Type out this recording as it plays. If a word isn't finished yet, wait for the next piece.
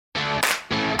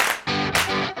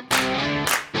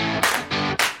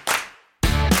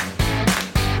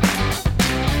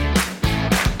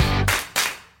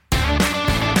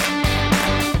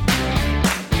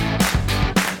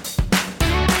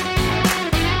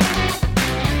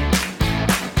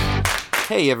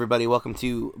Hey everybody, welcome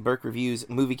to Burke Reviews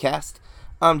Movie Cast.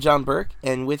 I'm John Burke,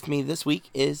 and with me this week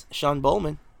is Sean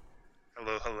Bowman.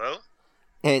 Hello, hello.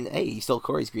 And hey, you stole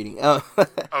Corey's greeting. Oh,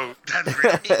 that's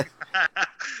really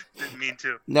didn't mean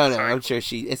to. No, Sorry. I'm sure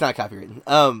it's not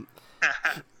copywritten.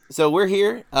 So we're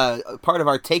here, part of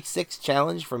our Take 6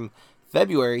 challenge from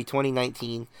February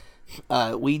 2019.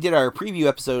 We did our preview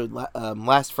episode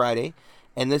last Friday,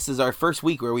 and this is our first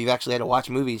week where we've actually had to watch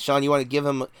movies. Sean, you want to give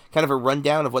them kind of a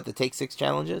rundown of what the Take 6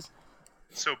 challenge is?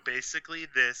 So basically,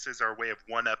 this is our way of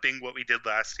one-upping what we did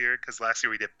last year, because last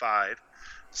year we did 5.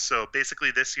 So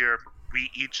basically, this year we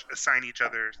each assign each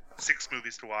other 6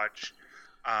 movies to watch.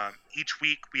 Each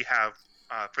week we have,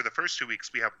 for the first 2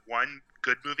 weeks, we have one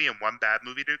good movie and one bad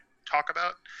movie to talk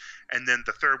about. And then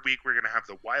the third week we're going to have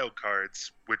the wild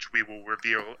cards, which we will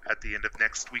reveal at the end of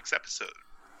next week's episode.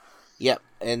 Yep,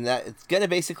 and that it's gonna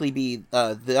basically be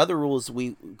the other rules.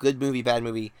 Good movie, bad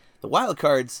movie. The wild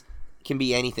cards can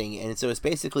be anything, and so it's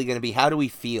basically gonna be how do we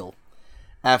feel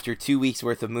after 2 weeks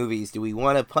worth of movies? Do we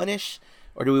want to punish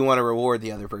or do we want to reward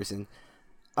the other person?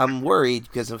 I'm worried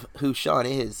because of who Sean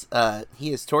is. He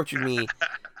has tortured me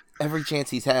every chance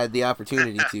he's had the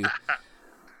opportunity to.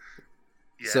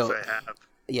 Yes, So I have.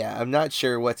 yeah, I'm not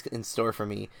sure what's in store for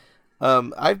me.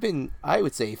 I've been, I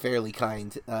would say, fairly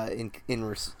kind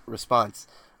in response,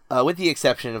 with the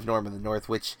exception of Norm of the North,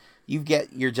 which you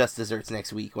get your just desserts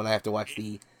next week when I have to watch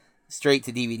the straight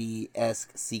to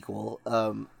DVD-esque sequel.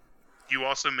 You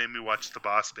also made me watch The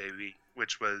Boss Baby,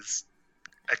 which was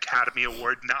Academy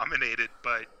Award nominated,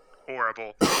 but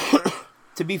horrible.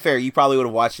 To be fair, you probably would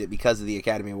have watched it because of the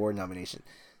Academy Award nomination.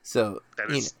 So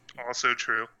That is also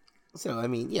true. So I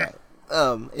mean, yeah,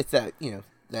 it's that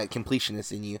that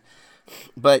completionist in you.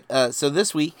 But so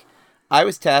this week, I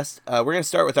was tasked. We're gonna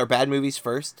start with our bad movies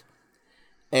first,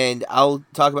 and I'll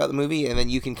talk about the movie, and then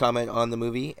you can comment on the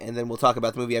movie, and then we'll talk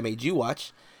about the movie I made you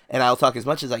watch, and I'll talk as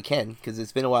much as I can because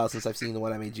it's been a while since I've seen the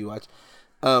one I made you watch.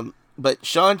 But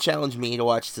Sean challenged me to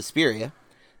watch Suspiria,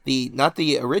 not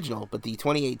the original, but the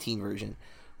 2018 version,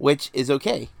 which is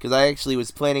okay because I actually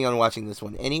was planning on watching this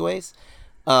one anyways.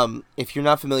 If you're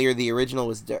not familiar, the original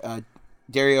was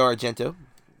Dario Argento,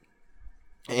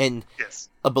 and Yes.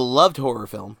 a beloved horror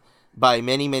film by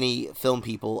many film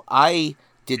people. I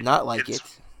did not like it.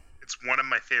 It's one of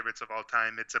my favorites of all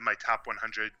time. It's in my top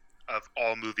 100 of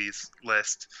all movies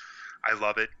list. I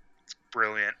love it. It's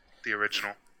brilliant. The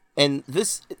original. And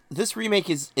this remake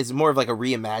is more of like a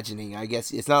reimagining, I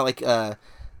guess. It's not like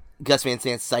Gus Van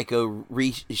Sant's Psycho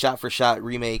shot for shot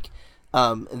remake.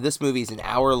 This movie is an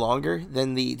hour longer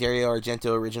than the Dario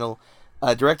Argento original,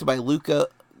 directed by Luca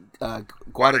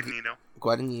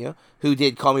Guadagnino, who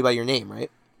did Call Me by Your Name, right?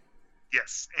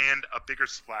 Yes, and A Bigger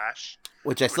Splash,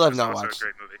 Which I still have is not also watched. a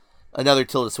great movie. Another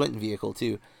Tilda Swinton vehicle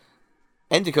too,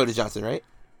 and Dakota Johnson, right?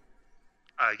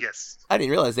 Yes. I didn't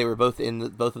realize they were both in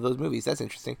both of those movies. That's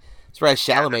interesting. Surprised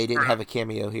Chalamet didn't have a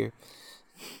cameo here.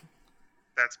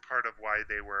 That's part of why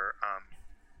they were,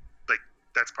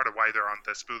 that's part of why they're on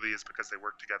this movie is because they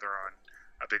worked together on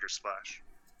A Bigger Splash.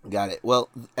 Got it. Well,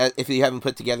 if you haven't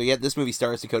put together yet, this movie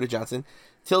stars Dakota Johnson,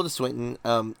 Tilda Swinton.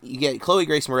 You get Chloe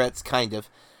Grace Moretz, kind of,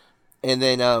 and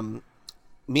then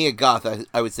Mia Goth.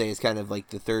 I would say is kind of like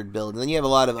the third build, and then you have a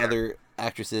lot of other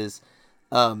actresses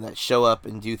that show up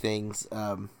and do things.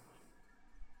 Kind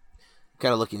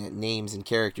of looking at names and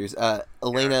characters.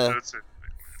 Elena.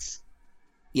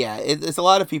 Yeah, it's a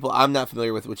lot of people I'm not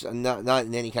familiar with, which I'm not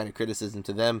in any kind of criticism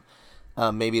to them.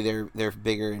 Maybe they're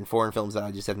bigger in foreign films that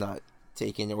I just have not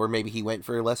taken, or maybe he went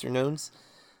for lesser knowns,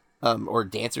 or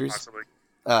dancers. Possibly.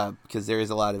 Because there is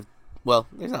a lot of,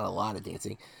 there's not a lot of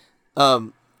dancing.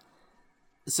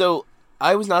 So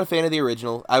I was not a fan of the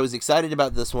original. I was excited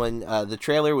about this one. The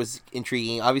trailer was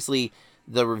intriguing. Obviously,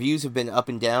 the reviews have been up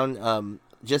and down.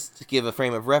 Just to give a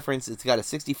frame of reference, it's got a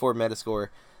 64 Metascore,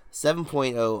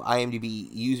 7.0 IMDb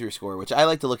user score, which I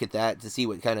like to look at that to see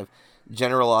what kind of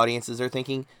general audiences are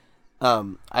thinking.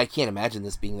 I can't imagine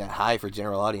this being that high for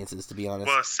general audiences, to be honest.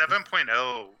 Well, 7.0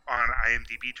 on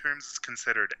IMDb terms is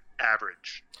considered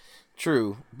average.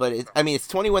 True, but it's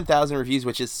 21,000 reviews,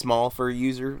 which is small for a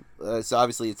user, so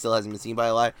obviously it still hasn't been seen by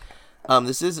a lot.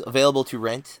 This is available to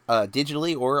rent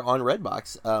digitally or on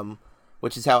Redbox,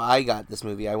 which is how I got this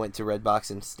movie. I went to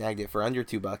Redbox and snagged it for under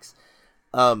 $2.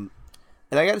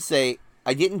 And I gotta say,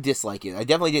 I didn't dislike it. I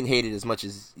definitely didn't hate it as much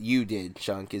as you did,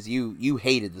 Sean, because you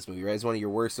hated this movie, right? It's one of your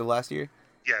worst of last year?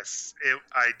 Yes,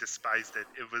 I despised it.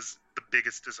 It was the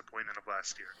biggest disappointment of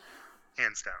last year,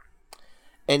 hands down.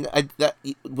 And that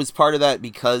was part of that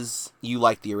because you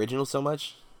liked the original so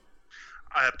much?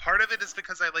 Part of it is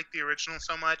because I like the original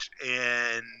so much,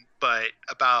 but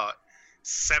about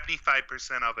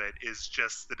 75% of it is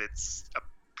just that it's a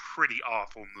pretty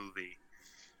awful movie.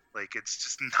 Like, it's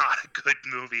just not a good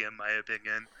movie in my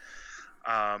opinion.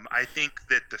 I think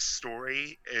that the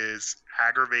story is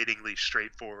aggravatingly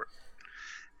straightforward,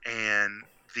 and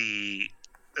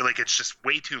it's just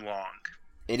way too long.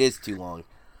 It is too long.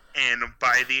 And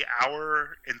by the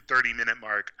hour and 30-minute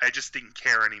mark, I just didn't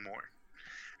care anymore.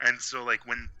 And so, like,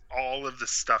 when all of the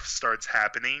stuff starts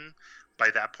happening,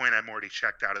 by that point, I'm already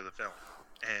checked out of the film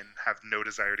and have no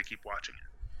desire to keep watching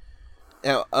it.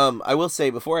 Now, I will say,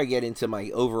 before I get into my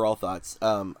overall thoughts,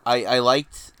 I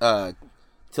liked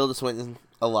Tilda Swinton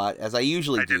a lot, as I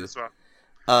usually do. I did as well.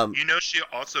 She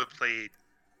also played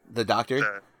the Doctor?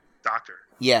 The Doctor.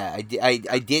 Yeah, I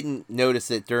didn't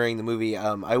notice it during the movie.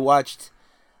 I watched...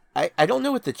 I don't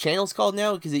know what the channel's called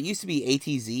now, because it used to be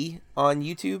ATZ on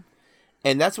YouTube.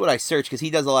 And that's what I searched, because he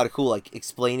does a lot of cool, like,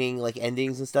 explaining, like,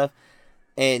 endings and stuff.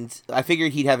 And I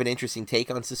figured he'd have an interesting take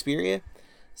on Suspiria.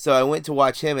 So I went to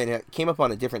watch him, and it came up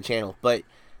on a different channel. But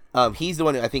he's the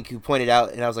one, I think, who pointed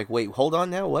out, and I was like, wait, hold on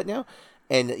now? What now?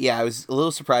 And, yeah, I was a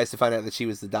little surprised to find out that she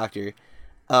was the Doctor.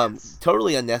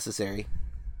 Totally unnecessary.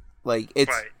 Like,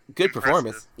 it's good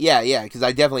performance. Yeah, because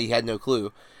I definitely had no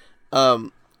clue.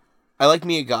 I like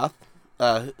Mia Goth,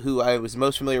 who I was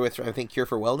most familiar with, I think, Cure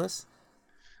for Wellness.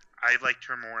 I liked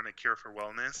her more in A Cure for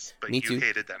Wellness, but you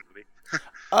hated that movie.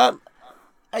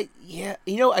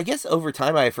 I guess over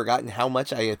time I had forgotten how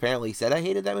much I apparently said I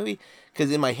hated that movie,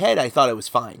 because in my head I thought it was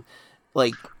fine.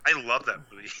 Like, I love that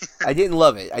movie. I didn't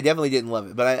love it. I definitely didn't love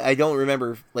it, but I don't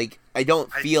remember, like, I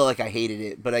don't feel like I hated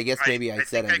it, but I guess maybe I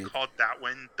said I did. I called that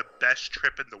one the best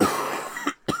trip in the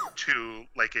world to,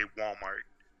 like, a Walmart,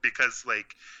 because,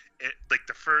 like,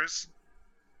 the first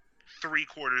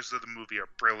 3/4 of the movie are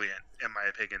brilliant in my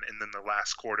opinion, and then the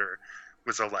last quarter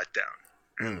was a letdown.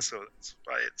 And so that's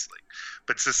why it's like,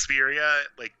 but Suspiria,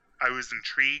 like, I was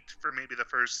intrigued for maybe the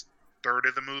first third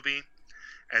of the movie,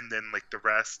 and then, like, the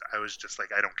rest, I was just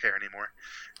like, I don't care anymore.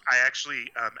 I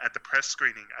actually, at the press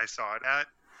screening I saw it at,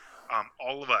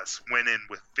 all of us went in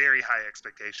with very high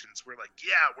expectations. We're like,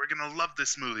 yeah, we're gonna love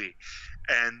this movie,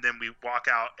 and then we walk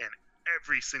out, and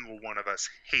every single one of us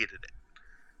hated it.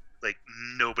 Like,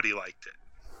 nobody liked it.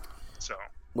 So.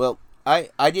 Well, I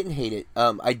didn't hate it.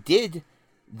 I did,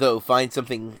 though, find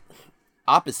something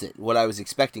opposite what I was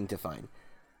expecting to find.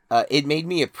 It made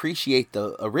me appreciate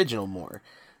the original more.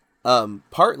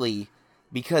 Partly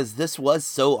because this was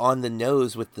so on the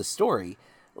nose with the story.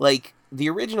 Like, the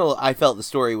original, I felt the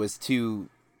story was too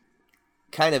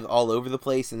kind of all over the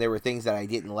place, and there were things that I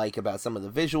didn't like about some of the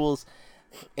visuals.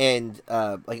 And,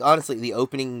 like, honestly, the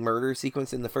opening murder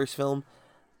sequence in the first film,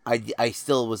 I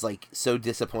still was, like, so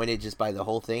disappointed just by the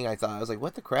whole thing. I was like,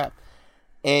 what the crap?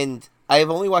 And I have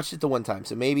only watched it the one time,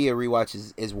 so maybe a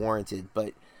rewatch is warranted.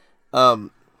 But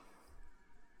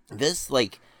this,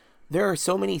 like, there are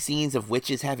so many scenes of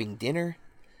witches having dinner,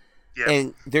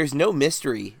 and there's no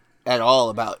mystery at all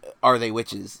about are they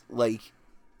witches. Like,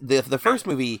 the first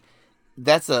movie,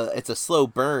 it's a slow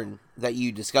burn that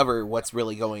you discover what's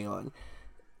really going on.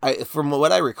 From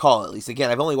what I recall, at least, again,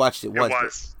 I've only watched it once. It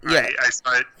was. Yeah. I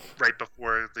saw it right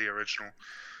before the original.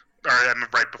 Or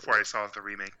right before I saw the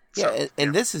remake. Yeah,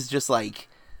 and this is just like,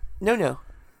 no,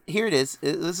 here it is.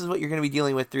 This is what you're going to be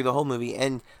dealing with through the whole movie.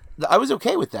 And I was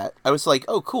okay with that. I was like,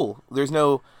 oh, cool.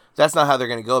 That's not how they're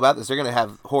going to go about this. They're going to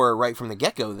have horror right from the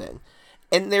get-go then.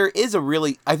 And there is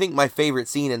I think my favorite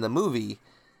scene in the movie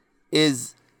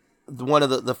is one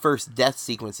of the first death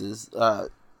sequences.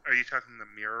 Are you talking the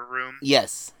mirror room?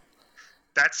 Yes.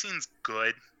 That scene's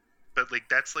good, but, like,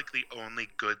 that's, like, the only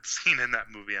good scene in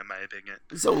that movie, in my opinion.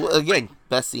 So, again,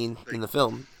 best scene in the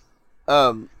film.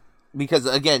 Because,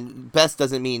 again, best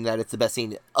doesn't mean that it's the best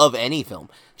scene of any film.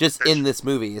 Just in this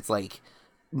movie, it's, like,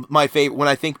 my favorite. When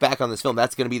I think back on this film,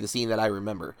 that's going to be the scene that I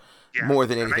remember more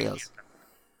than anything else.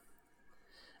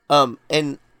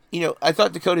 And, you know, I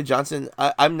thought Dakota Johnson,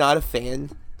 I'm not a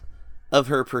fan of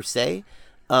her per se.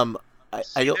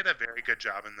 She did a very good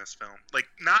job in this film. Like,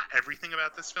 not everything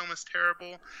about this film is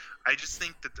terrible. I just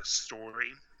think that the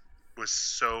story was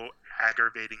so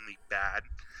aggravatingly bad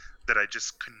that I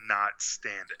just could not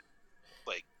stand it.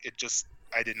 Like,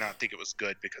 I did not think it was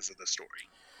good because of the story.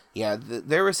 Yeah,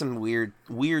 there were some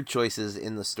weird choices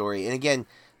in the story. And again,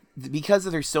 because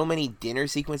there's so many dinner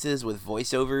sequences with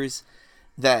voiceovers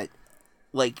that,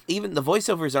 like, even the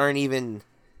voiceovers aren't even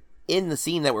in the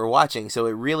scene that we're watching, so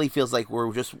it really feels like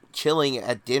we're just chilling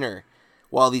at dinner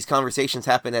while these conversations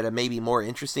happen at a maybe more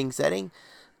interesting setting.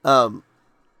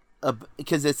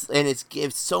 Because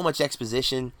it's so much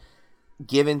exposition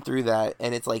given through that,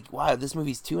 and it's like, wow, this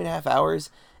movie's 2.5 hours,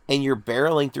 and you're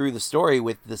barreling through the story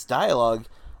with this dialogue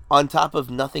on top of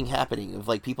nothing happening, of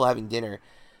like people having dinner.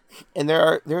 And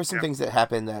there are some things that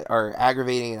happen that are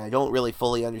aggravating, and I don't really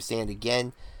fully understand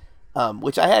again.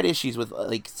 Which I had issues with,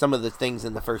 like some of the things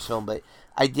in the first film, but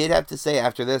I did have to say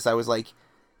after this, I was like,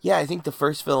 yeah, I think the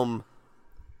first film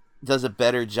does a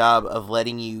better job of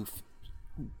letting you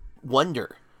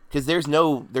wonder, because there's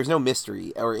no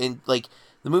mystery, or in like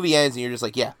the movie ends and you're just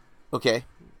like, yeah, okay,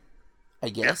 I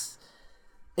guess.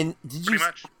 Yeah. And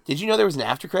did you know there was an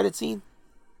after credit scene?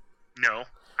 No,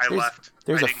 I left.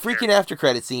 There's a freaking after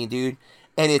credit scene, dude,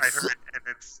 and it's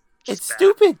it's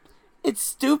stupid. It's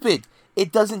stupid.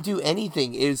 It doesn't do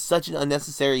anything. It was such an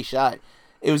unnecessary shot.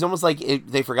 It was almost like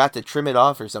they forgot to trim it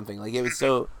off or something. Like it was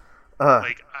so.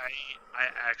 Like I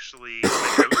actually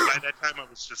by that time I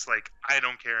was just like, I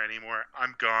don't care anymore.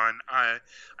 I'm gone. I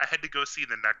had to go see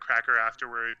the Nutcracker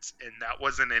afterwards, and that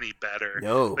wasn't any better.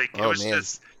 No, like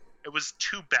it was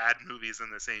two bad movies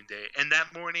in the same day. And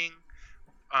that morning,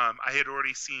 I had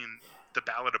already seen The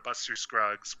Ballad of Buster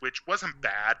Scruggs, which wasn't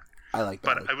bad. I like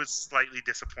that. But I was slightly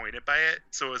disappointed by it.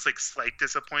 So it was like slight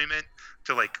disappointment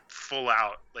to like full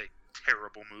out like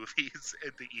terrible movies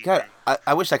at the evening. God,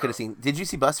 I wish I could have seen. Did you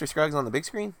see Buster Scruggs on the big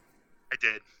screen? I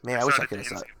did. Man, I wish I could have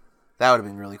saw it. That would have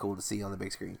been really cool to see on the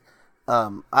big screen.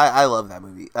 I love that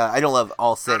movie. I don't love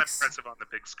all six. Not impressive on the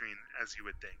big screen as you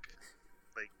would think.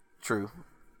 Like true,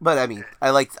 but I mean, I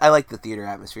like the theater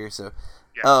atmosphere. So,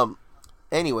 yeah.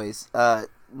 Anyways,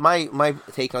 my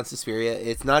take on Suspiria,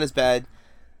 it's not as bad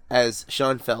as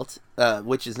Sean felt,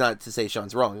 which is not to say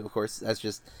Sean's wrong, of course. That's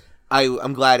just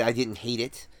I'm glad I didn't hate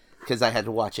it because I had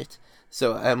to watch it.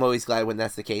 So I'm always glad when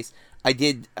that's the case. I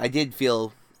did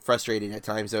feel frustrated at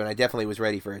times though, and I definitely was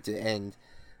ready for it to end.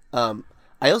 I'm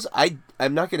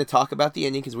not going to talk about the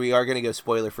ending because we are going to go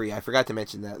spoiler free. I forgot to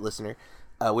mention that, listener.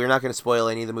 We're not going to spoil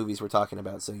any of the movies we're talking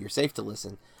about, so you're safe to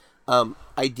listen.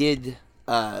 I did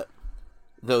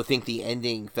though think the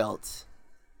ending felt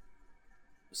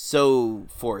so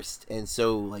forced and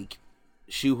so like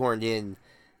shoehorned in,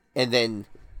 and then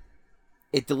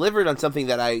it delivered on something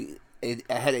that I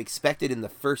had expected in the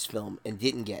first film and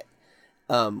didn't get,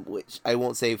 which I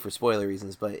won't say for spoiler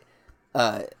reasons, but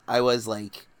I was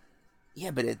like, yeah,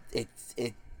 but it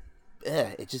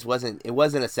just wasn't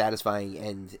a satisfying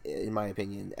end in my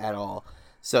opinion at all.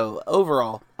 So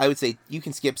overall, I would say you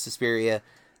can skip Suspiria,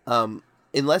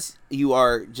 unless you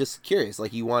are just curious,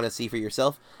 like you want to see for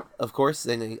yourself, of course,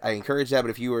 then I encourage that. But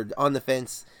if you were on the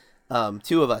fence,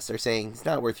 two of us are saying it's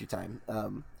not worth your time,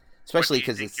 especially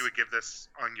because you would give this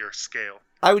on your scale.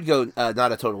 I would go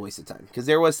not a total waste of time, because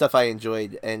there was stuff I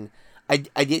enjoyed and I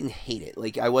didn't hate it.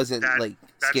 Like I wasn't like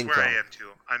skin that's where crawl. I am too.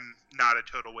 I'm not a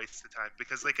total waste of time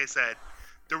because, like I said,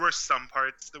 there were some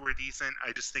parts that were decent.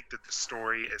 I just think that the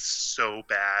story is so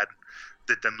bad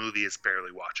that the movie is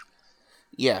barely watchable.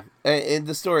 Yeah, and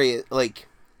the story, like,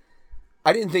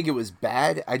 I didn't think it was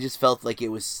bad. I just felt like it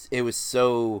was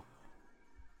so.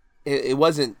 It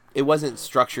wasn't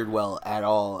structured well at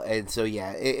all, and so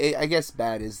yeah, I guess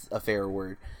bad is a fair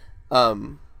word,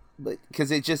 but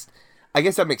because it just, I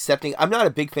guess I'm accepting. I'm not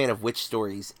a big fan of witch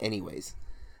stories, anyways,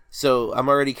 so I'm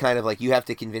already kind of like, you have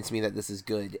to convince me that this is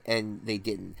good, and they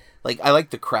didn't. Like, I like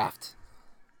The Craft,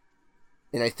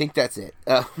 and I think that's it.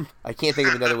 I can't think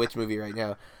of another witch movie right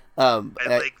now. I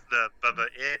like the Bubba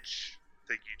Itch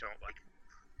that you don't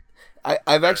like.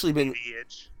 I've actually been.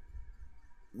 Itch.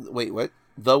 Wait, what?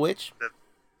 The Witch?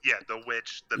 The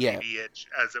Witch, the Baby Itch,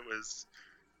 as it was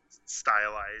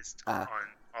stylized on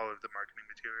all of the marketing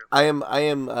material. I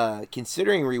am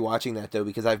considering rewatching that though,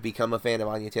 because I've become a fan of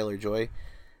Anya Taylor-Joy,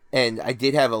 and I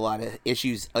did have a lot of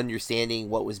issues understanding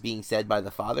what was being said by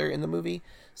the father in the movie.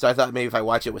 So I thought maybe if I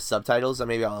watch it with subtitles,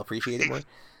 maybe I'll appreciate it more.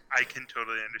 I can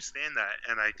totally understand that,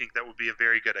 and I think that would be a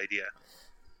very good idea.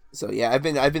 So yeah, I've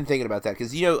been thinking about that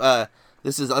because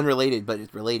this is unrelated, but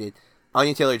it's related.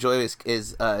 Anya Taylor-Joy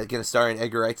is going to star in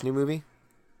Edgar Wright's new movie.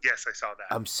 Yes, I saw that.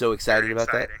 I'm so excited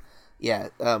about that. Yeah,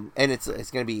 and it's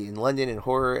going to be in London and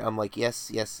horror. I'm like,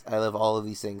 yes, I love all of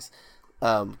these things.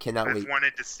 Cannot wait. I've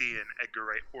wanted to see an Edgar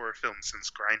Wright horror film since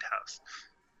Grindhouse.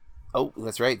 Oh,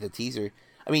 that's right, the teaser.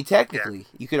 I mean, technically,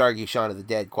 you could argue Shaun of the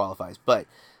Dead qualifies, but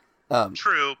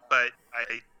true, but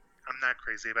I'm not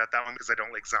crazy about that one because I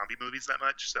don't like zombie movies that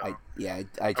much. So I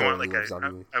totally love zombie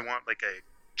movies. I want like a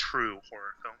true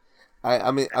horror film.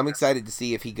 I'm excited to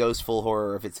see if he goes full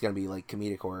horror, or if it's going to be like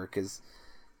comedic horror, because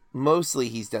mostly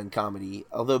he's done comedy.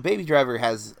 Although Baby Driver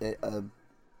has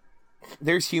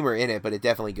there's humor in it, but it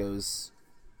definitely goes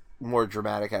more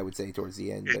dramatic, I would say, towards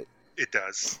the end. It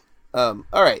does. All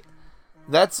right,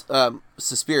 that's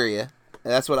Suspiria.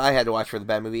 That's what I had to watch for the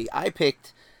bad movie. I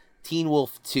picked Teen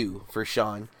Wolf 2 for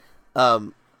Sean.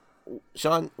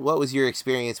 Sean, what was your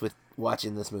experience with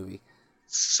watching this movie?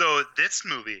 So this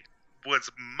movie was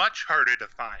much harder to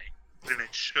find than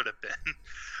it should have been.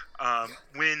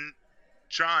 When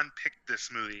John picked this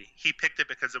movie, he picked it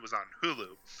because it was on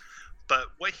Hulu. But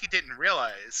what he didn't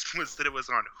realize was that it was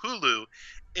on Hulu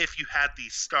if you had the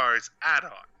Stars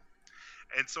add-on.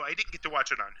 And so I didn't get to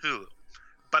watch it on Hulu.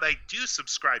 But I do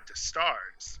subscribe to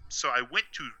Stars. So I went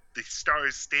to the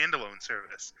Stars standalone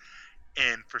service.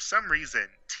 And for some reason,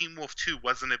 Teen Wolf 2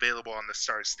 wasn't available on the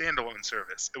Stars standalone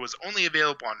service. It was only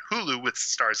available on Hulu with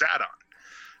Stars add-on.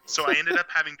 So I ended up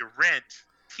having to rent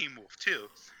Teen Wolf 2.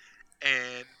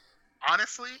 And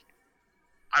honestly,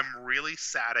 I'm really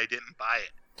sad I didn't buy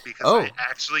it. Because I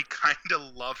actually kind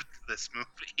of loved this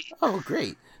movie. Oh,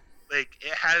 great. Like,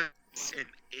 it has an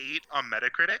 8 on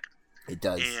Metacritic. It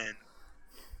does. And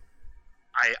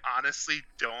I honestly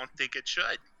don't think it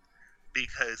should.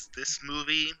 Because this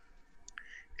movie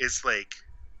is like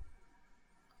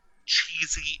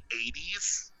cheesy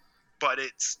 80s, but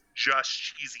it's just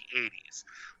cheesy 80s.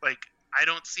 Like, I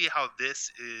don't see how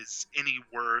this is any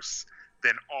worse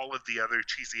than all of the other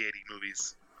cheesy 80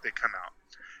 movies that come out.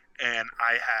 And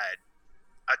I had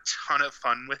a ton of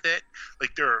fun with it.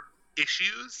 Like, there are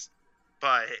issues,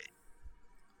 but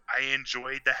I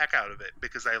enjoyed the heck out of it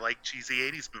because I like cheesy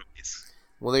 80s movies.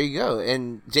 Well, there you go.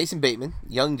 And Jason Bateman,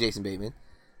 young Jason Bateman,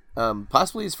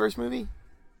 possibly his first movie?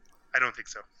 I don't think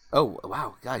so. Oh,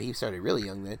 wow. God, he started really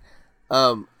young then.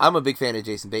 I'm a big fan of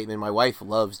Jason Bateman. My wife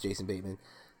loves Jason Bateman.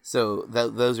 So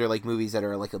those are like movies that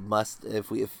are like a must.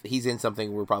 If he's in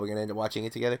something, we're probably going to end up watching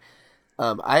it together.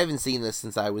 I haven't seen this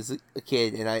since I was a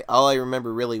kid, and all I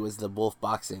remember really was the Wolf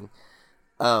boxing.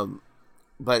 But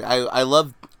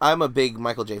I'm a big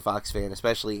Michael J. Fox fan,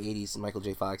 especially 80s Michael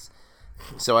J. Fox.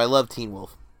 So I love Teen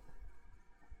Wolf.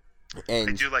 And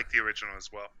I do like the original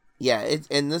as well. Yeah,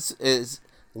 and this is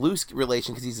loose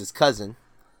relation because he's his cousin.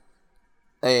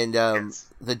 And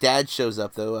Yes. The dad shows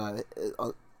up, though,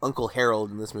 Uncle Harold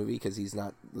in this movie, because he's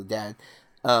not the dad.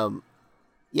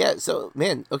 Yeah, so,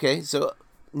 man, okay, so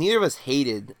neither of us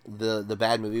hated the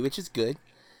bad movie, which is good.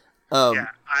 Yeah,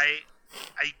 I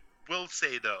will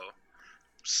say, though,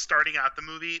 starting out the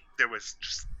movie, there was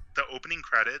just the opening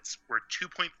credits were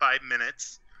 2.5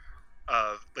 minutes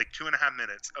of, like, 2.5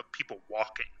 minutes of people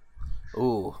walking.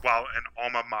 Ooh. While an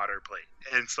alma mater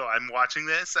played. And so I'm watching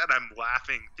this and I'm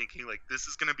laughing, thinking, like, this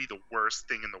is going to be the worst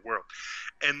thing in the world.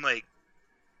 And, like,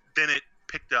 then it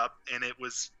picked up and it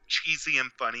was cheesy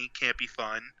and funny, campy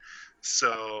fun.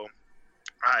 So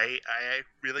I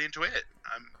really enjoyed it.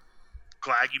 I'm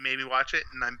glad you made me watch it,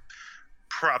 and I'm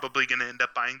probably going to end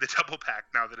up buying the double pack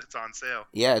now that it's on sale.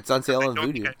 Yeah, it's on sale on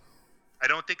Vudu. I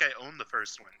don't think I own the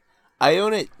first one. I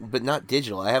own it, but not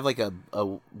digital. I have like a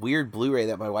weird Blu-ray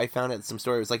that my wife found at some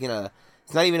store. It was like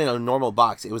it's not even in a normal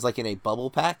box. It was like in a bubble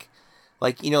pack,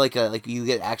 like, you know, like you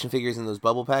get action figures in those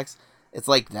bubble packs. It's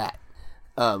like that.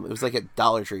 It was like a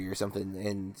Dollar Tree or something,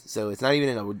 and so it's not even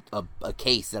in a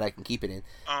case that I can keep it in.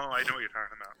 Oh, I know what you're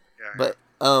talking about. Yeah. But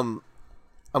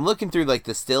I'm looking through like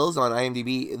the stills on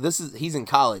IMDb. He's in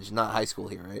college, not high school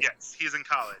here, right? Yes, he's in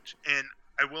college, and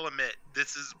I will admit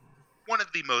this is one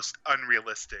of the most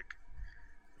unrealistic,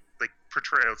 like,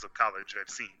 portrayals of college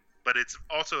I've seen. But it's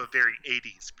also a very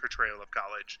 80s portrayal of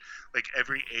college. Like,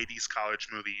 every 80s college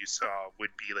movie you saw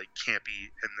would be, like, campy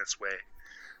in this way.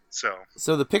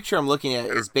 So the picture I'm looking at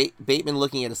is Bateman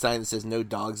looking at a sign that says "No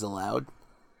dogs allowed."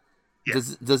 Yeah.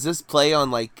 Does this play on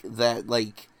like that,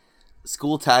 like,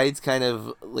 School Tides kind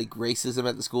of like racism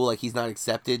at the school? Like, he's not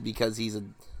accepted because he's a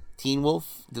teen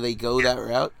wolf? Do they go that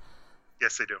route?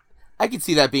 Yes, they do. I could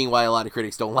see that being why a lot of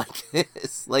critics don't like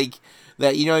this. Like,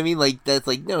 that, you know what I mean? Like, that's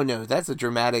like, no, that's a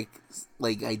dramatic,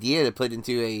 like, idea to put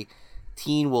into a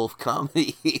teen wolf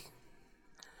comedy.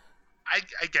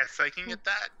 I guess I can get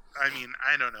that. I mean,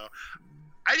 I don't know.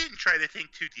 I didn't try to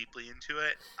think too deeply into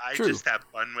it. I True. just have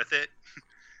fun with it.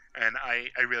 And I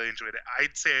really enjoyed it.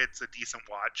 I'd say it's a decent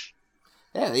watch.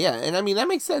 Yeah, and I mean, that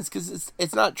makes sense, because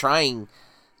it's not trying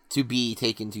to be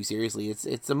taken too seriously.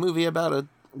 It's a movie about a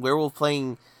werewolf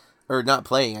playing, or not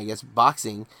playing, I guess,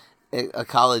 boxing at a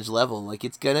college level. Like,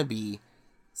 it's gonna be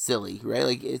silly, right?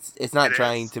 Like, it's not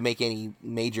trying to make any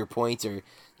major points or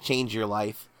change your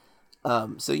life.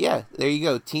 So yeah, there you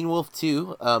go. Teen Wolf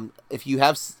 2. If you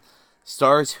have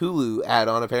Stars Hulu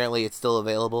add-on, apparently it's still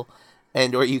available,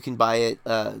 or you can buy it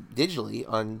digitally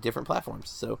on different platforms.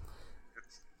 So,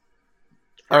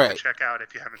 all right, check out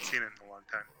if you haven't seen it in a long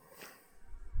time.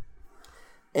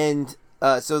 And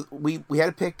so we had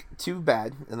to pick 2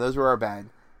 bad, and those were our bad,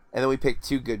 and then we picked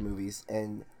 2 good movies.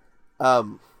 And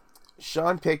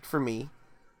Sean picked for me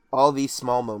All These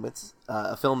Small Moments,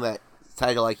 a film that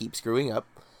title I keep screwing up.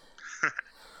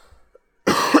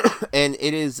 And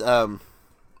it is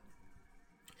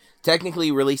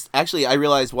technically released. Actually, I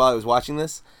realized while I was watching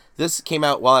this came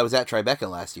out while I was at Tribeca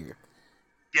last year.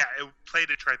 Yeah, it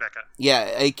played at Tribeca. Yeah,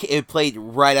 it played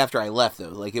right after I left though.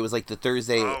 Like it was like the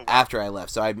Thursday after I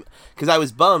left. So because I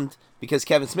was bummed because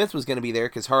Kevin Smith was going to be there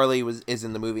because Harley is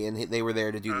in the movie and they were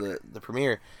there to do the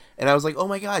premiere. And I was like, oh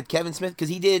my god, Kevin Smith, because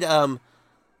he did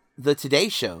the Today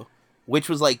Show, which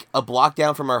was like a block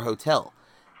down from our hotel.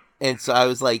 And so I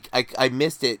was like, I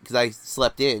missed it because I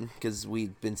slept in because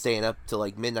we'd been staying up till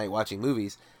like midnight watching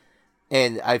movies.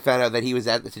 And I found out that he was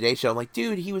at the Today Show. I'm like,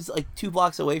 dude, he was like 2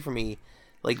 blocks away from me,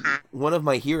 like one of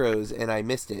my heroes, and I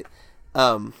missed it.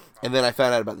 And then I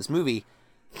found out about this movie,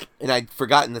 and I'd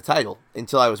forgotten the title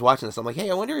until I was watching this. I'm like, hey,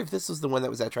 I wonder if this was the one that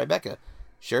was at Tribeca.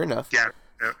 Sure enough. Yeah,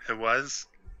 it was.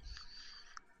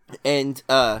 And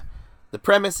the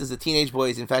premise is a teenage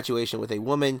boy's infatuation with a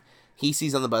woman he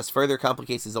sees on the bus further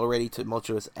complicates his already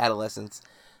tumultuous adolescence.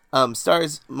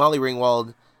 Stars Molly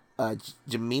Ringwald,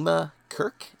 Jemima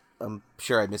Kirk. I'm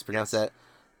sure I mispronounced that.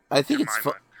 I think it's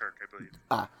Kirk, I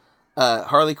believe.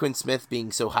 Harley Quinn Smith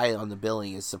being so high on the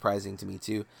billing is surprising to me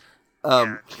too.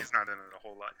 Yeah, she's not in it a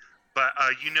whole lot, but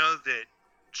you know that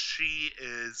she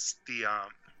is the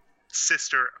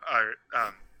sister.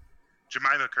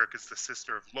 Jemima Kirk is the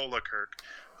sister of Lola Kirk,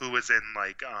 who was in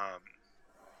like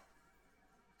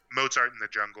Mozart in the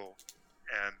Jungle,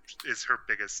 and is her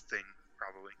biggest thing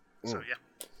probably. So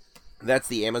yeah, that's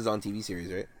the Amazon TV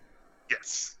series, right?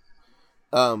 Yes.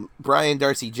 Brian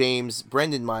Darcy James,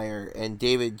 Brendan Meyer, and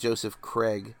David Joseph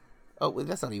Craig. Oh, wait,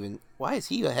 that's not even. Why is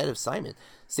he ahead of Simon?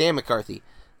 Sam McCarthy.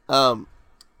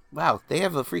 Wow, they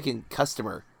have a freaking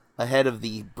customer ahead of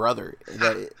the brother.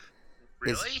 That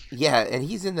really? Yeah, and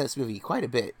he's in this movie quite a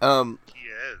bit. He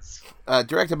is.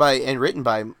 Directed by and written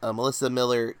by Melissa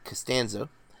Miller Costanzo.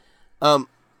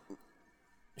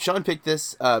 Sean picked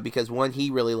this because one, he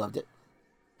really loved it,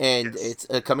 and it's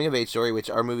a coming of age story, which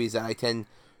are movies that I tend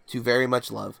to very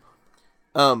much love.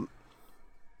 And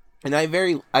I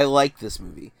like this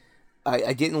movie.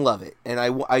 I didn't love it, and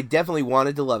I definitely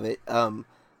wanted to love it.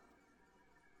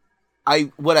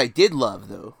 What I did love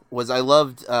though was I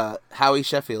loved Howie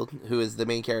Sheffield, who is the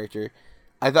main character.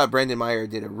 I thought Brendan Meyer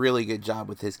did a really good job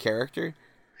with his character.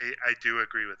 I do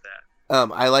agree with that.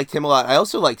 I liked him a lot. I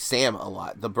also liked Sam a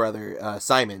lot, the brother,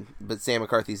 Simon, but Sam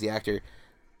McCarthy's the actor.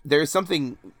 There's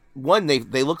something, one,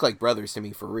 they look like brothers to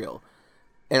me for real.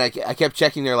 And I kept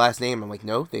checking their last name. I'm like,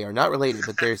 no, they are not related,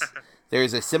 but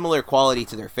there's a similar quality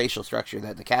to their facial structure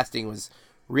that the casting was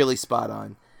really spot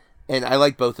on. And I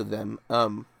like both of them.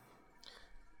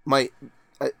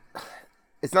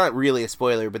 It's not really a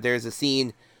spoiler, but there's a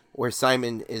scene where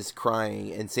Simon is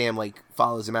crying and Sam like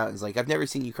follows him out and is like, I've never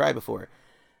seen you cry before.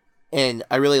 And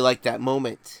I really like that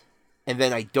moment. And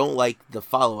then I don't like the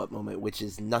follow-up moment, which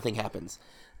is nothing happens.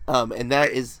 And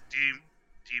that is... Do you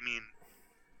mean...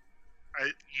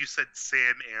 you said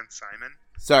Sam and Simon?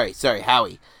 Sorry,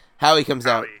 Howie. Howie comes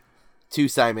out to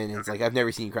Simon and it's like, I've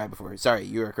never seen you cry before. Sorry,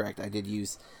 you are correct. I did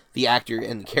use the actor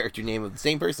and the character name of the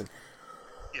same person.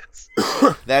 Yes.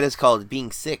 That is called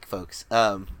being sick, folks.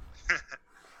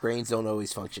 Brains don't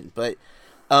always function. But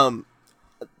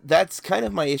that's kind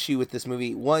of my issue with this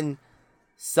movie. One,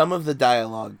 some of the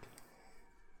dialogue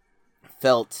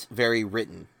felt very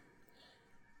written.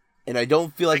 And I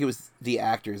don't feel like it was the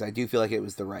actors. I do feel like it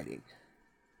was the writing.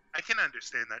 I can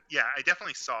understand that. Yeah, I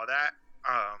definitely saw that.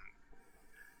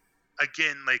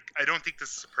 Again, like, I don't think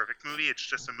this is a perfect movie. It's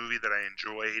just a movie that I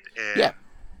enjoyed and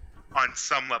on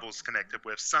some levels connected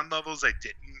with. Some levels I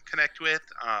didn't connect with.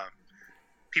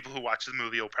 People who watch the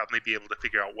movie will probably be able to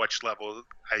figure out which level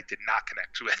I did not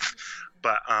connect with.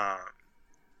 But,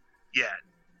 yeah.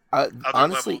 Other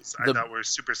honestly, levels I thought were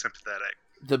super sympathetic.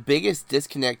 The biggest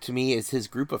disconnect to me is his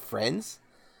group of friends.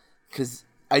 Because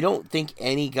I don't think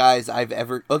any guys I've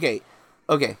ever... Okay,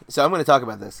 so I'm going to talk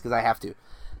about this because I have to.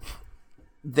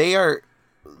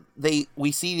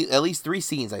 We see at least 3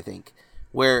 scenes, I think,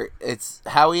 where it's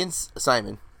Howie and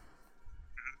Simon,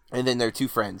 and then their 2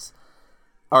 friends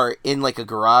are in like a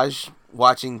garage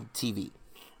watching TV.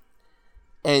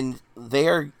 And they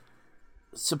are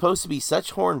supposed to be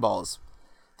such hornballs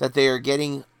that they are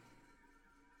getting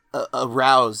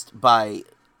aroused by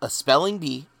a spelling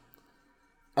bee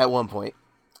at one point.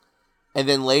 And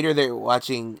then later they're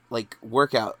watching like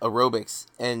workout aerobics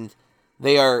and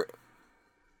they are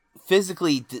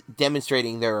physically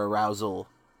demonstrating their arousal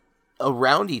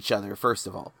around each other, first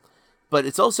of all. But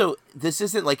it's also, this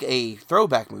isn't like a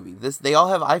throwback movie. They all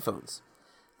have iPhones.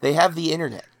 They have the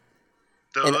internet.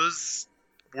 Those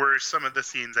were some of the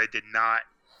scenes I did not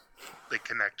like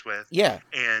connect with. Yeah.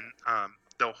 And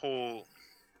the whole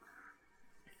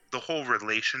the whole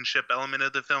relationship element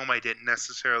of the film I didn't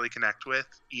necessarily connect with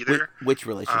Which, either. which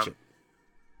relationship?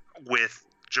 With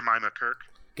Jemima Kirk.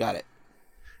 Got it.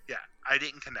 Yeah, I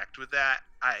didn't connect with that.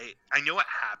 I know what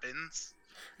happens.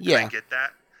 Yeah. And I get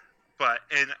that.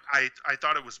 And I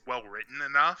thought it was well written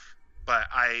enough, but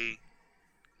I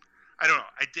don't know.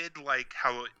 I did like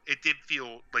how it did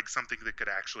feel like something that could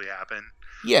actually happen.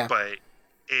 Yeah. But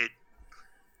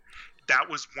that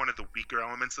was one of the weaker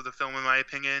elements of the film, in my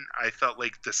opinion. I felt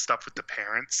like the stuff with the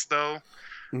parents, though,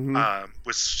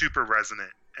 was super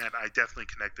resonant, and I definitely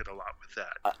connected a lot with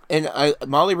that. And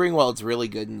Molly Ringwald's really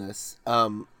good in this.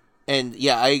 And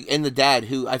yeah, and the dad,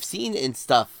 who I've seen in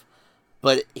stuff,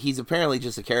 but he's apparently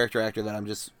just a character actor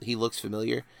that he looks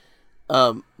familiar.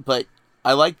 But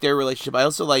I like their relationship. I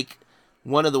also like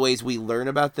one of the ways we learn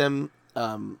about them,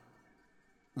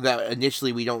 that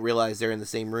initially we don't realize they're in the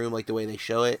same room, like the way they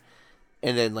show it.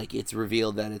 And then, like, it's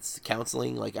revealed that it's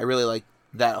counseling. Like, I really like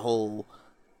that whole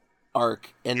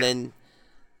arc. And then,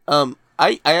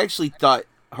 I actually thought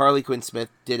Harley Quinn Smith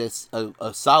did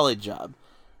a solid job.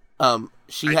 I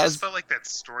just felt like that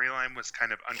storyline was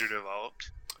kind of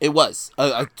underdeveloped. It was.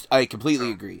 I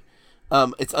completely agree.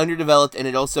 It's underdeveloped, and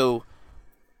it also,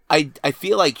 I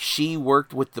feel like she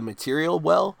worked with the material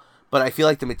well, but I feel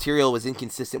like the material was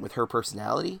inconsistent with her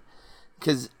personality,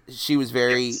 because she was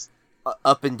very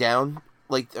up and down,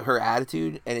 like her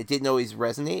attitude, and it didn't always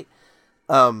resonate.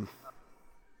 But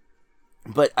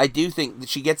I do think that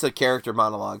she gets a character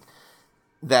monologue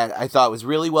that I thought was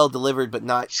really well delivered, but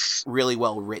not really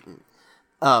well written.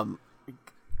 I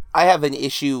have an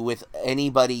issue with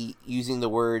anybody using the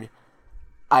word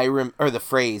or the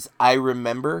phrase "I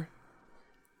remember"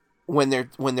 when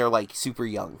they're like super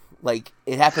young. Like,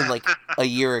 it happened like a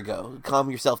year ago. Calm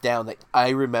yourself down. Like, I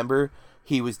remember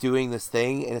he was doing this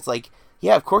thing, and it's like,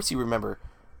 yeah, of course you remember.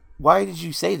 Why did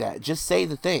you say that? Just say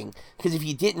the thing. Because if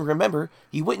you didn't remember,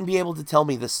 you wouldn't be able to tell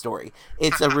me this story.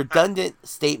 It's a redundant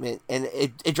statement, and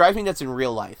it drives me nuts in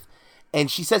real life.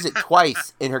 And she says it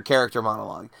twice in her character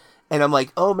monologue. And I'm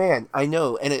like, oh man, I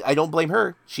know. And I don't blame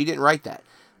her. She didn't write that.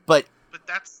 But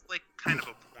that's, like, kind of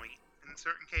a point in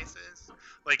certain cases.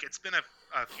 Like, it's been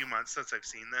a few months since I've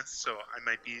seen this, so I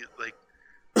might be, like,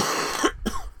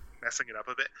 messing it up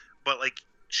a bit. But, like,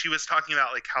 she was talking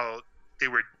about, like, how they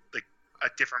were, like, a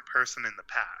different person in the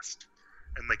past,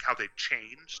 and, like, how they've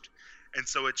changed. And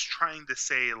so it's trying to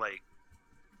say, like,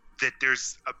 that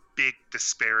there's a big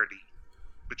disparity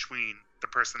between the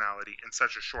personality in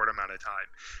such a short amount of time.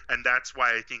 And that's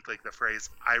why I think, like, the phrase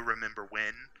 "I remember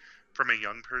when" from a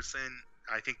young person,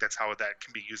 I think that's how that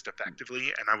can be used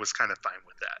effectively, and I was kind of fine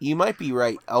with that. You might be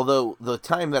right, although the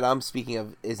time that I'm speaking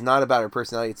of is not about her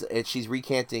personality. It's she's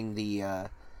recanting the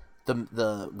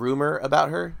rumor about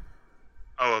her.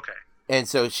 Oh, okay. And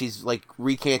so she's, like,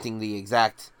 recanting the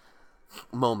exact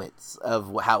moments of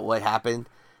what happened.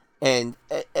 And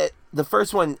the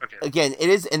first one, again, it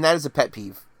is, and that is a pet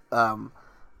peeve.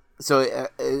 So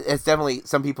it's definitely,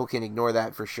 some people can ignore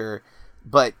that for sure.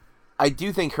 But I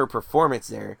do think her performance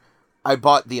there, I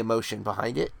bought the emotion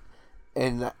behind it,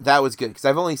 and that was good, because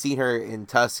I've only seen her in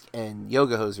Tusk and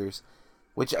Yoga Hosers,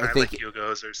 which I think like Yoga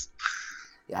Hosers.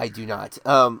 I do not.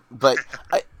 But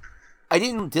I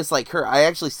didn't dislike her. I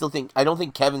actually I don't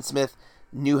think Kevin Smith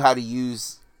knew how to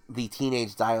use the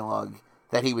teenage dialogue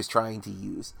that he was trying to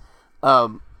use.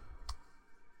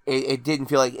 It didn't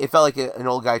feel like, it felt like an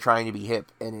old guy trying to be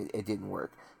hip, and it didn't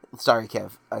work. Sorry,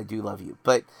 Kev, I do love you,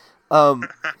 but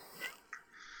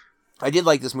I did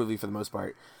like this movie for the most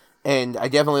part, and I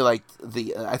definitely liked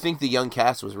I think the young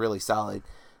cast was really solid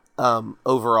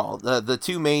overall. The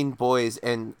two main boys,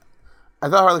 and I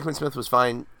thought Harley Quinn Smith was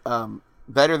fine,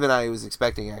 better than I was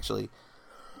expecting, actually.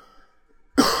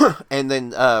 And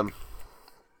then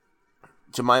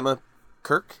Jemima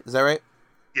Kirk, is that right?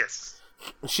 Yes.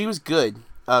 She was good.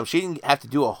 She didn't have to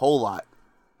do a whole lot,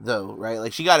 though, right?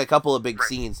 Like, she got a couple of big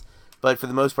scenes, but for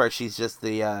the most part, she's just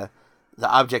the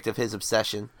object of his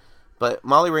obsession. But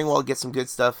Molly Ringwald gets some good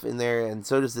stuff in there, and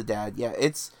so does the dad. Yeah,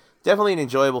 it's definitely an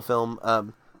enjoyable film.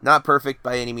 Not perfect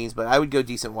by any means, but I would go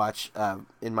decent watch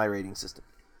in my rating system.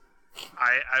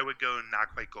 I would go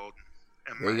not quite golden,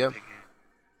 in my opinion.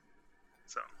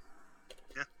 So,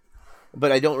 yeah.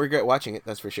 But I don't regret watching it,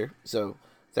 that's for sure. So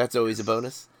that's always a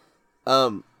bonus.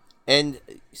 And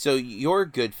so your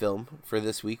good film for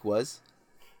this week was?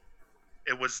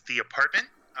 It was The Apartment.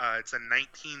 It's a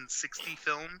 1960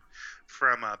 film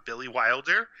from Billy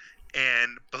Wilder,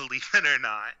 and believe it or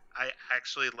not, I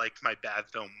actually liked my bad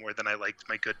film more than I liked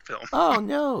my good film. Oh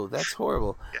no, that's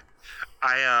horrible. Yeah.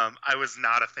 I was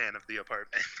not a fan of The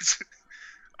Apartment.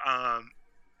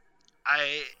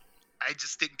 I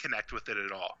just didn't connect with it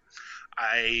at all.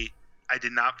 I I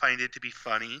did not find it to be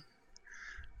funny.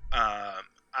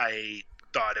 I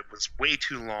thought it was way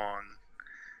too long.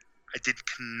 I did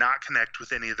not connect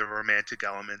with any of the romantic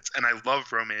elements, and I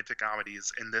love romantic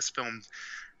comedies, and this film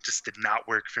just did not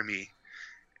work for me.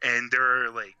 And there are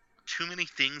like too many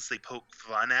things they poke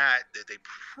fun at that they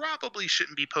probably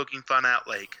shouldn't be poking fun at,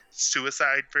 like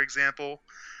suicide, for example.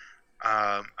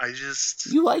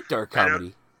 You like dark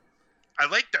comedy. I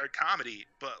like dark comedy,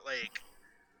 but like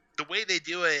the way they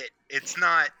do it, it's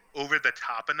not over the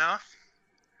top enough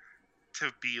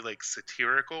to be like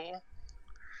satirical.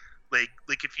 Like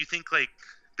if you think like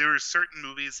there are certain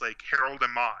movies like Harold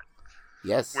and Maude,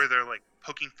 yes, where they're like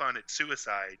poking fun at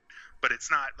suicide, but it's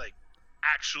not like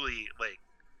actually like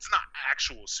it's not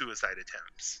actual suicide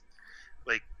attempts.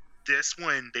 Like this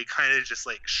one, they kind of just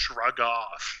like shrug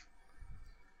off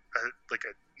like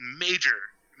a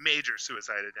major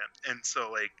suicide attempt, and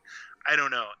so like I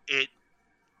don't know,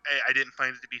 I didn't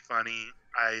find it to be funny.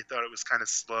 I thought it was kind of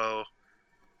slow.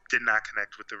 Did not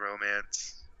connect with the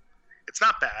romance. It's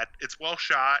not bad. It's well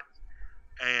shot,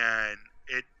 and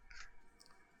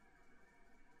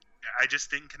I just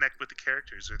didn't connect with the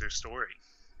characters or their story.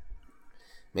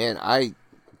 Man, I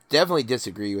definitely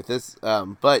disagree with this,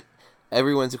 but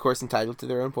everyone's, of course, entitled to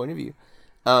their own point of view.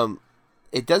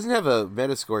 It doesn't have a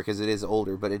Metascore because it is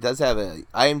older, but it does have a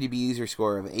IMDb user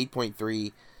score of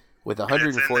 8.3 with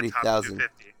 140,000.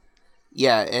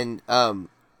 Yeah, and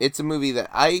it's a movie that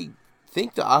I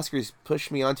think the Oscars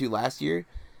pushed me onto last year.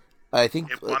 I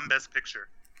think it won Best Picture.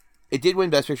 It did win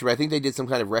Best Picture, but I think they did some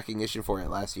kind of recognition for it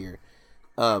last year.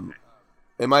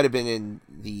 It might have been in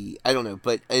I don't know,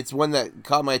 but it's one that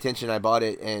caught my attention. I bought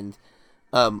it, and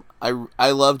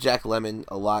I love Jack Lemmon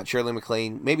a lot. Shirley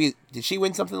MacLaine, maybe did she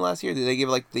win something last year? Did they give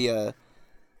like the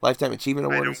Lifetime Achievement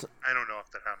Award? I don't know off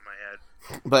the top of my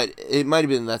head, but it might have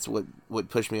been that's what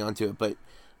pushed me onto it. But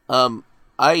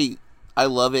I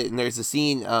love it, and there's a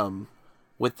scene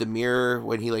with the mirror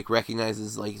when he like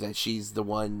recognizes like that she's the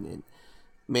one, and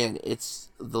man, it's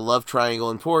the love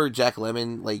triangle. And poor Jack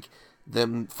Lemmon, like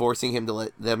them forcing him to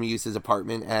let them use his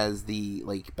apartment as the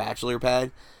like bachelor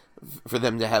pad for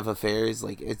them to have affairs.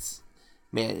 Like it's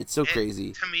so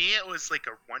crazy. To me, it was like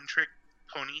a one-trick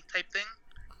pony type thing.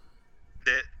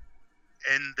 That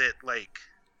like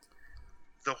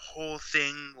the whole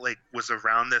thing like was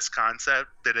around this concept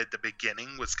that at the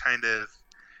beginning was kind of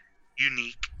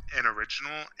unique and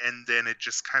original, and then it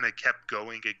just kind of kept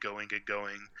going and going and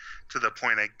going to the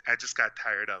point I just got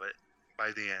tired of it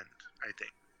by the end.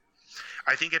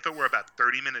 I think if it were about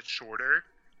 30 minutes shorter,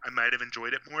 I might have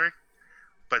enjoyed it more,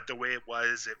 but the way it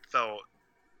was, it felt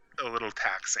a little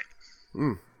taxing.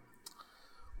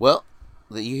 Well,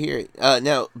 you hear it.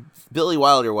 Now, Billy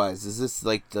Wilder wise, is this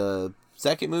like the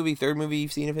second movie, third movie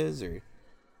you've seen of his, or?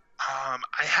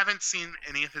 I haven't seen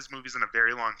any of his movies in a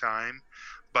very long time,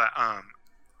 but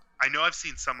I know I've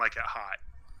seen Some Like It Hot,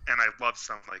 and I love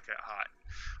Some Like It Hot,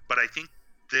 but I think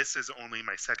this is only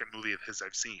my second movie of his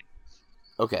I've seen.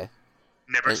 Okay.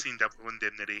 Never seen Double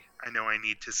Indemnity. I know I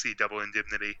need to see Double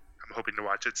Indemnity. I'm hoping to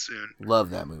watch it soon.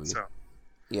 Love that movie. So,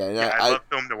 yeah, I love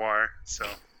film noir. So,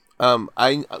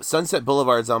 Sunset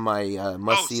Boulevard's on my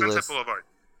must-see Sunset list. Boulevard.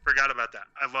 Forgot about that.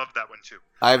 I love that one too.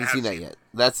 I haven't seen that yet.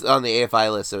 That's on the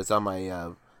AFI list, so it's on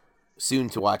my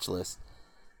soon-to-watch list.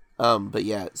 But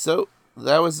yeah, so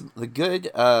that was the good.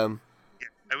 Yeah,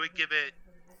 I'd give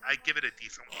it a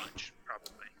decent watch,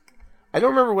 probably. I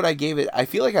don't remember what I gave it. I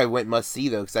feel like I went must see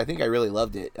though, because I think I really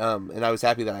loved it. And I was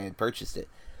happy that I had purchased it.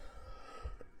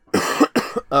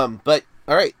 But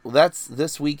all right, well, that's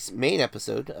this week's main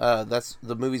episode. That's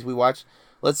the movies we watched.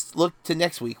 Let's look to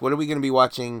next week. What are we going to be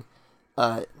watching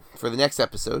for the next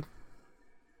episode?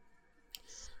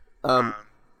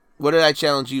 What did I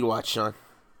challenge you to watch, Sean?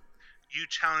 You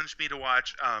challenged me to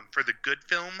watch for the good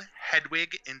film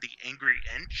Hedwig and the Angry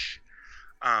Inch.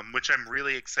 Which I'm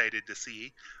really excited to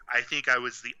see. I think I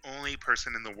was the only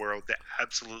person in the world that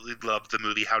absolutely loved the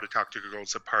movie How to Talk to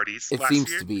Girls at Parties last year. It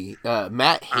seems to be.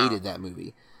 Matt hated that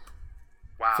movie.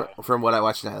 Wow. From what I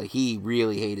watched now, he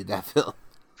really hated that film.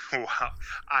 Wow.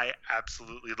 I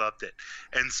absolutely loved it.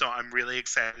 And so I'm really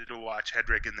excited to watch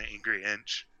Hedwig and the Angry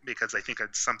Inch because I think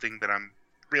it's something that I'm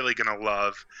really going to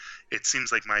love. It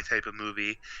seems like my type of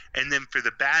movie. And then for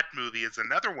the bad movie is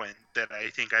another one that I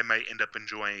think I might end up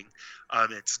enjoying.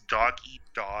 It's Dog Eat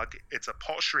Dog. It's a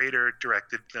Paul Schrader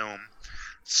directed film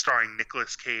starring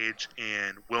Nicolas Cage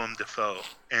and Willem Dafoe.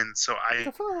 And so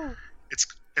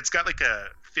it's got like a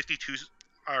 52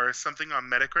 or something on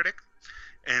Metacritic.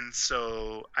 And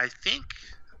so I think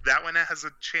that one has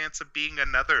a chance of being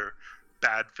another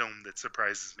bad film that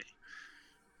surprises me.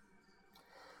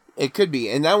 It could be.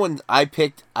 And that one I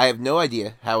picked, I have no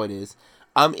idea how it is.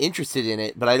 I'm interested in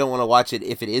it, but I don't want to watch it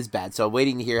if it is bad. So I'm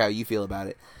waiting to hear how you feel about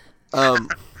it.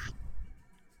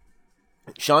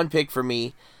 Sean picked for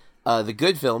me the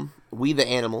good film, We the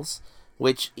Animals,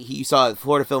 which you saw at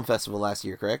Florida Film Festival last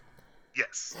year, correct?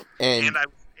 Yes. And I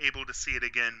was able to see it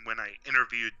again when I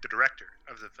interviewed the director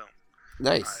of the film.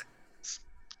 Nice. It's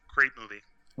a great movie.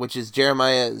 Which is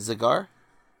Jeremiah Zagar?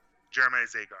 Jeremiah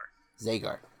Zagar.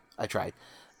 Zagar. I tried.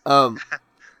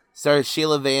 Stars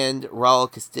Sheila Vand,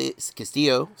 Raul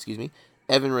Castillo,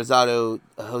 Evan Rosado,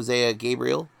 Hosea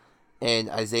Gabriel, and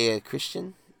Isaiah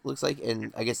Christian, looks like,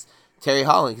 and I guess Terry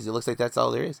Holland, because it looks like that's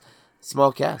all there is.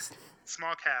 Small cast.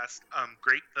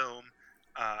 Great film.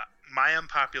 My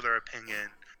unpopular opinion,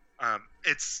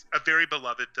 it's a very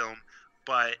beloved film,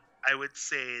 but I would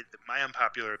say that my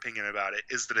unpopular opinion about it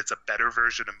is that it's a better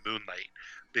version of Moonlight,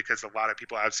 because a lot of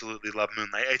people absolutely love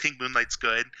Moonlight. I think Moonlight's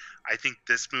good. I think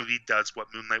this movie does what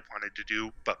Moonlight wanted to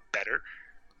do, but better.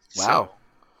 Wow.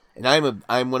 And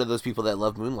I'm one of those people that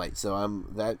love Moonlight, so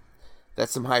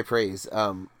that's some high praise.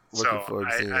 Looking forward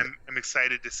to seeing it. I'm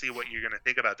excited to see what you're going to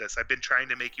think about this. I've been trying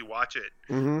to make you watch it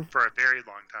for a very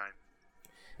long time.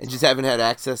 And just haven't had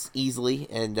access easily,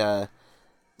 and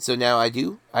so now I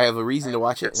do. I have a reason to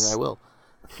watch it, and I will.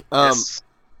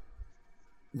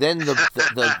 Then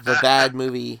the bad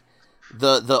movie,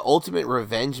 the ultimate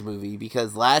revenge movie,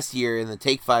 because last year in the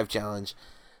Take 5 challenge,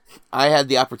 I had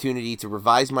the opportunity to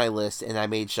revise my list, and I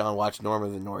made Sean watch Norm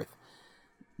of the North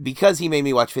because he made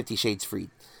me watch 50 Shades Freed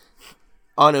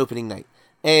on opening night.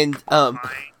 And my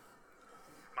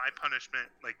punishment,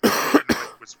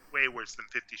 was way worse than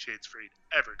 50 Shades Freed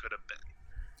ever could have been.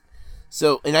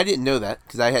 So, and I didn't know that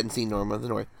because I hadn't seen Norm of the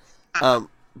North.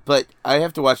 But I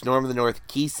have to watch Norm of the North,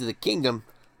 Keys to the Kingdom,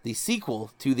 the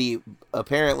sequel to the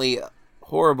apparently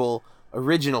horrible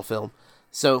original film.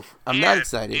 So I'm not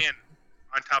excited. And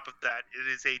on top of that, it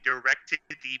is a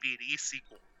direct-to-DVD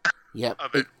sequel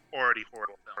of an already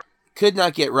horrible film. Could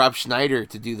not get Rob Schneider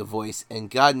to do the voice, and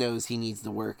God knows he needs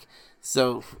the work.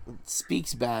 So,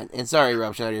 speaks bad. And sorry,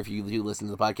 Rob Schneider, if you do listen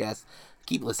to the podcast,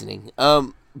 keep listening.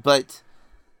 But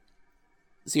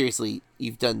seriously,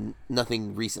 you've done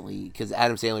nothing recently because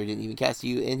Adam Sandler didn't even cast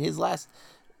you in his last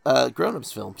Grown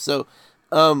Ups film. So,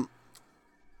 Norm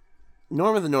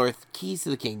of the North, Keys to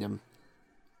the Kingdom.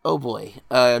 Oh boy,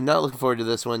 I'm not looking forward to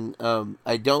this one. I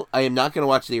am not going to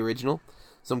watch the original,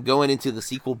 so I'm going into the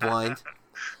sequel blind.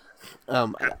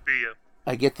 Good for you.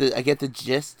 I get the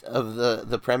gist of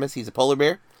the premise. He's a polar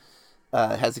bear,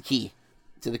 has a key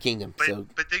to the kingdom. But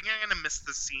then you're gonna miss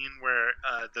the scene where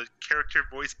the character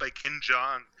voiced by Ken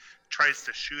Jeong tries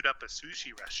to shoot up a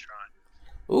sushi restaurant.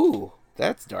 Ooh,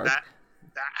 that's dark. That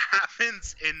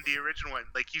happens in the original one.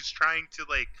 Like, he's trying to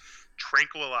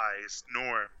tranquilize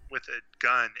Norm with a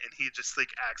gun, and he just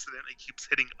accidentally keeps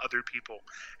hitting other people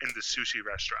in the sushi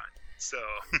restaurant. So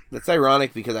that's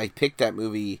ironic because I picked that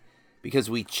movie because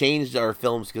we changed our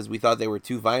films because we thought they were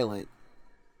too violent.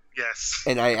 Yes.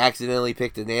 And I accidentally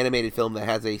picked an animated film that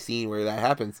has a scene where that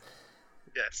happens.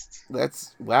 Yes.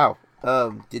 That's wow.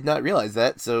 Did not realize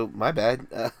that, so my bad.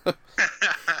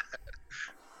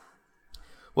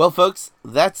 Well, folks,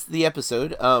 that's the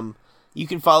episode. You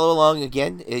can follow along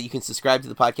again. You can subscribe to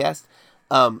the podcast.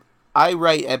 I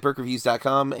write at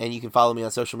BurkeReviews.com, and you can follow me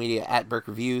on social media at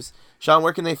BurkeReviews. Sean,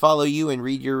 where can they follow you and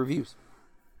read your reviews?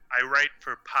 I write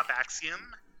for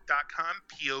Popaxiom.com,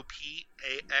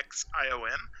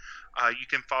 Popaxiom. You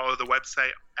can follow the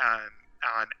website on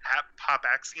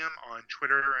 @Popaxiom on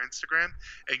Twitter or Instagram,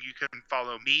 and you can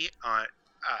follow me on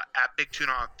at Big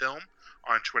Tuna on Film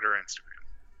on Twitter and Instagram.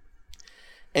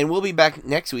 And we'll be back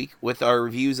next week with our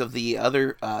reviews of the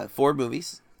other 4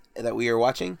 movies that we are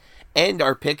watching, and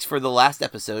our picks for the last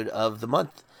episode of the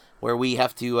month, where we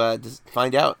have to just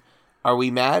find out, are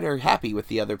we mad or happy with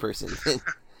the other person?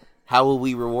 How will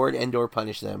we reward and or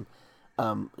punish them?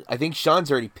 I think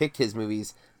Sean's already picked his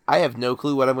movies. I have no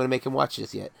clue what I'm going to make him watch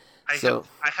just yet. I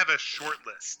have a short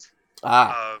list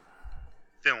of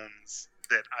films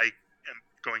that I am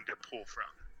going to pull from.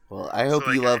 Well, I hope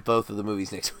you love both of the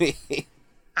movies next week.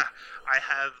 I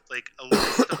have a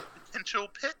list of potential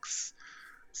picks.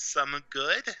 Some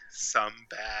good, some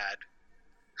bad.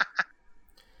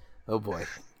 Oh boy.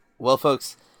 Well,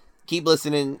 folks, keep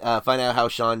listening. Find out how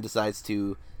Sean decides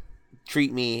to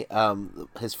treat me,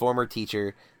 his former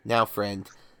teacher, now friend.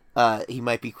 He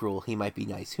might be cruel. He might be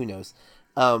nice. Who knows?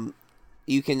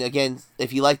 You can, again,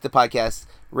 if you like the podcast,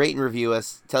 rate and review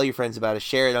us. Tell your friends about us.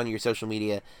 Share it on your social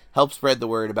media. Help spread the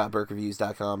word about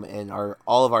BurkeReviews.com and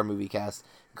all of our movie casts,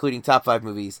 including Top 5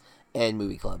 Movies and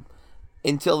Movie Club.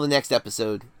 Until the next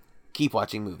episode, keep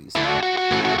watching movies.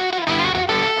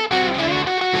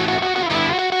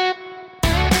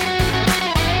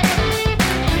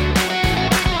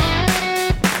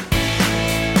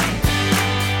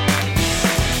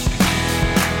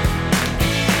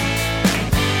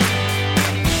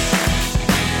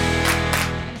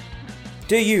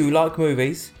 Do you like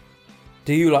movies?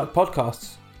 Do you like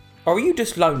podcasts? Or are you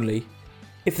just lonely?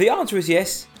 If the answer is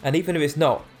yes, and even if it's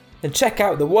not, then check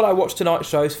out the What I Watched Tonight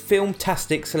show's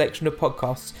film-tastic selection of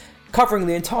podcasts. Covering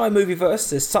the entire movieverse,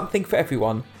 there's something for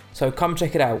everyone, so come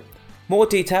check it out. More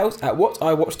details at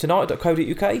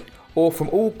whatiwatchtonight.co.uk or from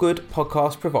all good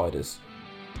podcast providers.